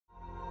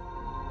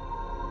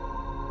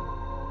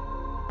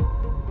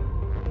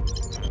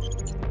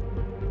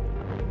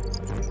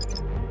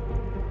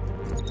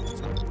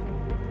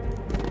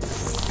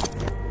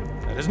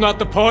is not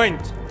the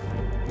point.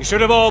 You should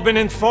have all been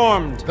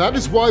informed. That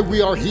is why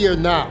we are here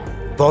now.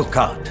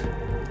 Volkart,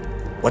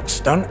 what's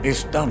done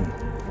is done.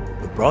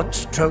 The broad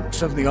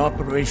strokes of the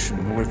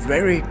operation were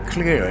very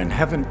clear and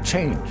haven't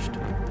changed.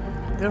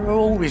 There are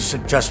always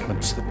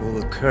adjustments that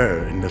will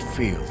occur in the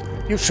field.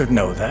 You should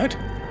know that.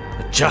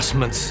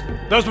 Adjustments?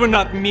 Those were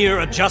not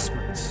mere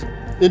adjustments.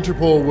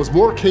 Interpol was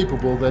more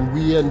capable than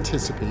we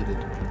anticipated.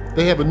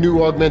 They have a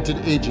new augmented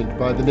agent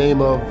by the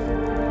name of...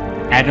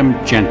 Adam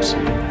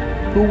Jensen.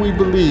 Who we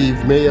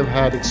believe may have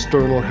had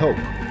external help.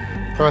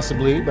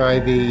 Possibly by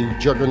the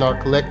Juggernaut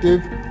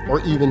Collective,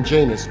 or even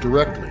Janus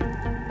directly.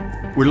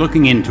 We're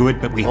looking into it,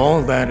 but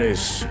All that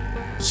is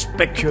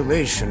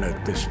speculation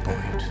at this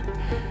point.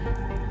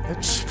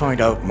 Let's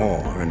find out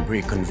more and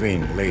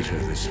reconvene later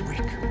this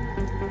week.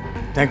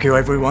 Thank you,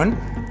 everyone.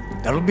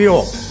 That'll be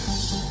all.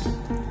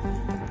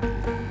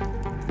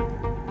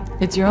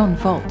 It's your own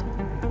fault.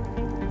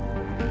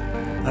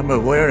 I'm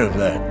aware of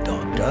that,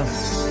 Doctor.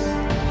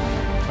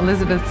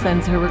 Elizabeth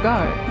sends her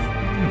regards.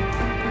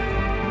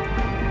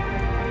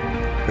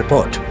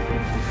 Report.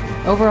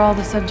 Overall,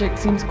 the subject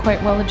seems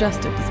quite well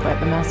adjusted despite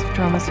the massive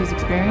traumas he's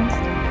experienced,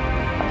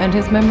 and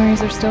his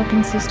memories are still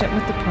consistent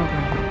with the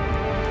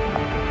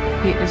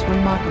program. He is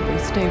remarkably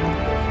stable.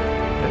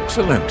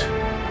 Excellent.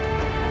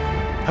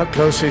 How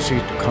close is he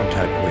to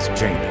contact with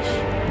Janus?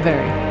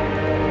 Very.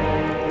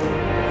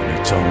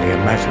 It's only a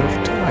matter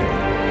of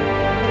time.